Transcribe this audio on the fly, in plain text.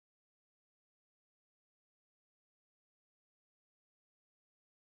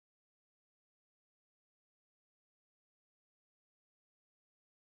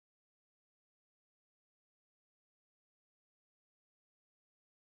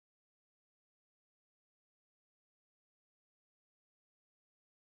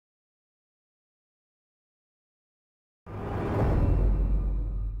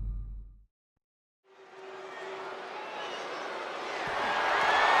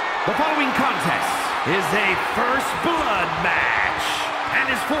The following contest is a first blood match and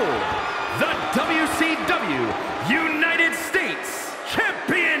is for the WCW United States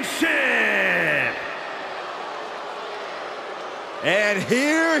Championship. And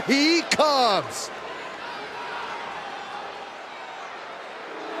here he comes.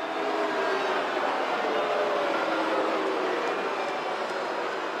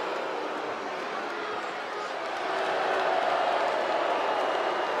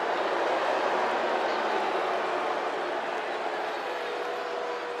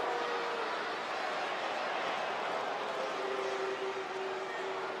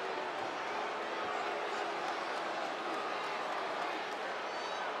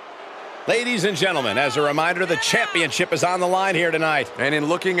 Ladies and gentlemen, as a reminder, the championship is on the line here tonight. And in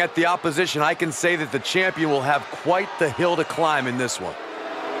looking at the opposition, I can say that the champion will have quite the hill to climb in this one.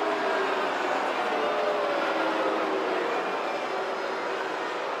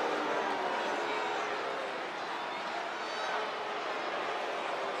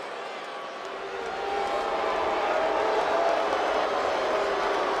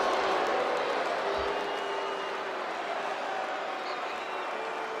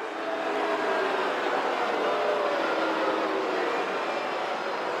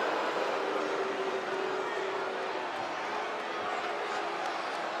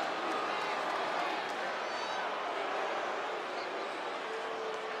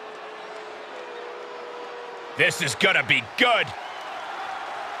 This is gonna be good.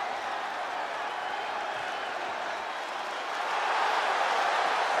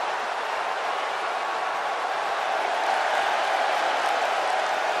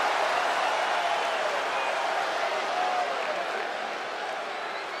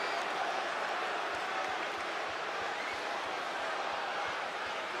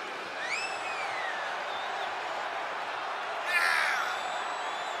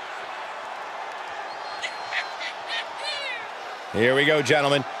 Here we go,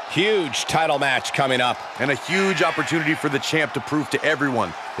 gentlemen. Huge title match coming up. And a huge opportunity for the champ to prove to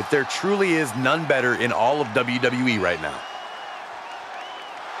everyone that there truly is none better in all of WWE right now.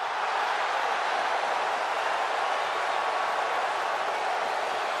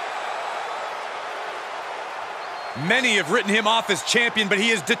 Many have written him off as champion, but he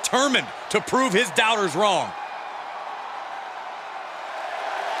is determined to prove his doubters wrong.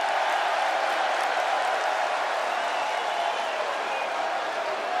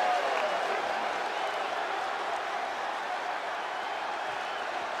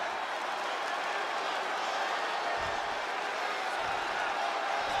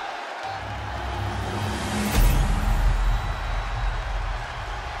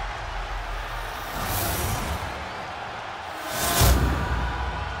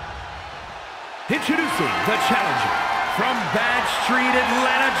 Introducing the challenger from Bad Street,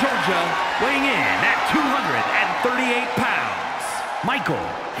 Atlanta, Georgia, weighing in at 238 pounds, Michael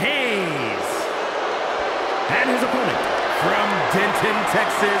Hayes. And his opponent from Denton,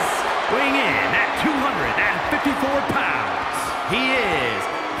 Texas, weighing in at 254 pounds, he is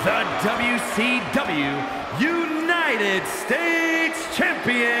the WCW United States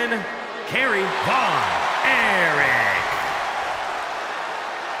Champion, Kerry VonErich.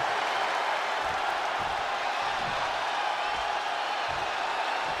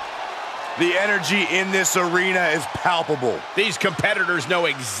 The energy in this arena is palpable. These competitors know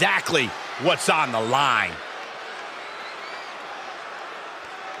exactly what's on the line.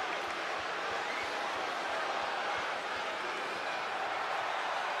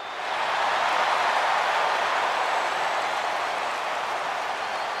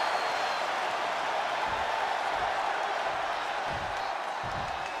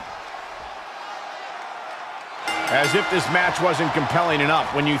 As if this match wasn't compelling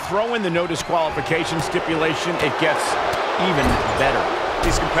enough, when you throw in the no disqualification stipulation, it gets even better.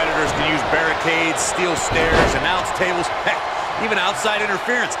 These competitors can use barricades, steel stairs, announce tables, heck, even outside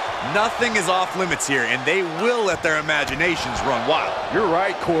interference. Nothing is off limits here, and they will let their imaginations run wild. You're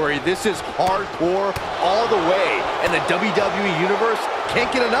right, Corey. This is hardcore all the way, and the WWE Universe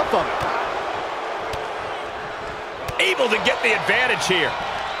can't get enough of it. Able to get the advantage here.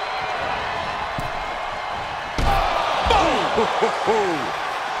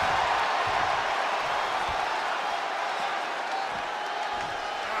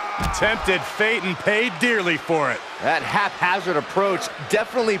 Tempted fate and paid dearly for it. That haphazard approach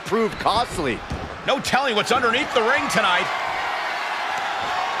definitely proved costly. No telling what's underneath the ring tonight.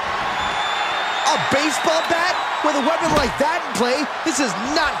 A baseball bat? With a weapon like that in play, this is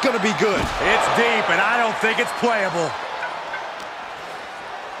not going to be good. It's deep, and I don't think it's playable.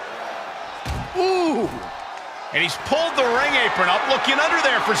 Ooh! And he's pulled the ring apron up, looking under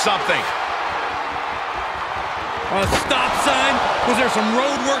there for something. A stop sign? Was there some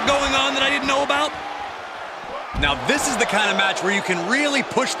road work going on that I didn't know about? Now, this is the kind of match where you can really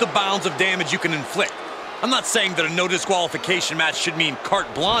push the bounds of damage you can inflict. I'm not saying that a no disqualification match should mean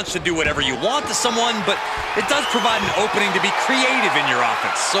carte blanche to do whatever you want to someone, but it does provide an opening to be creative in your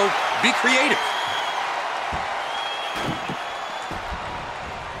offense, so be creative.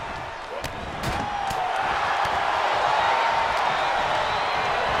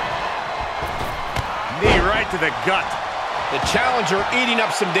 Knee right to the gut. The challenger eating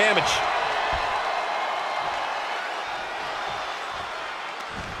up some damage.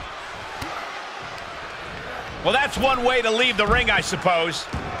 Well, that's one way to leave the ring, I suppose.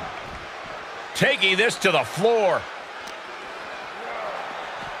 Taking this to the floor.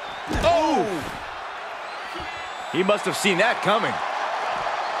 Oh! He must have seen that coming.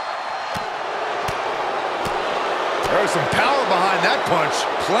 There's some power behind that punch.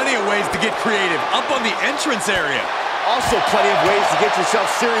 Plenty of ways to get creative. Up on the entrance area. Also plenty of ways to get yourself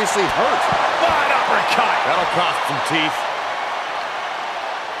seriously hurt. What uppercut! That'll cost some teeth.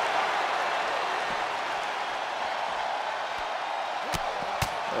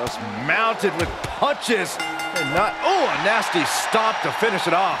 Just mounted with punches. And not, oh, a nasty stop to finish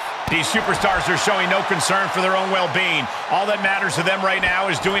it off. These superstars are showing no concern for their own well-being. All that matters to them right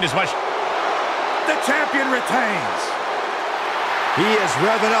now is doing as much. The champion retains. He is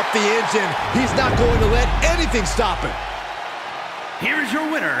revving up the engine. He's not going to let anything stop him. Here's your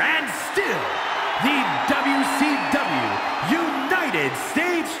winner and still the WCW United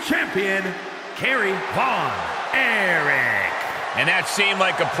States Champion, Kerry VonErich. And that seemed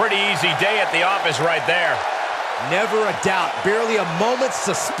like a pretty easy day at the office right there. Never a doubt, barely a moment's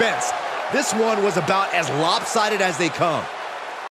suspense. This one was about as lopsided as they come.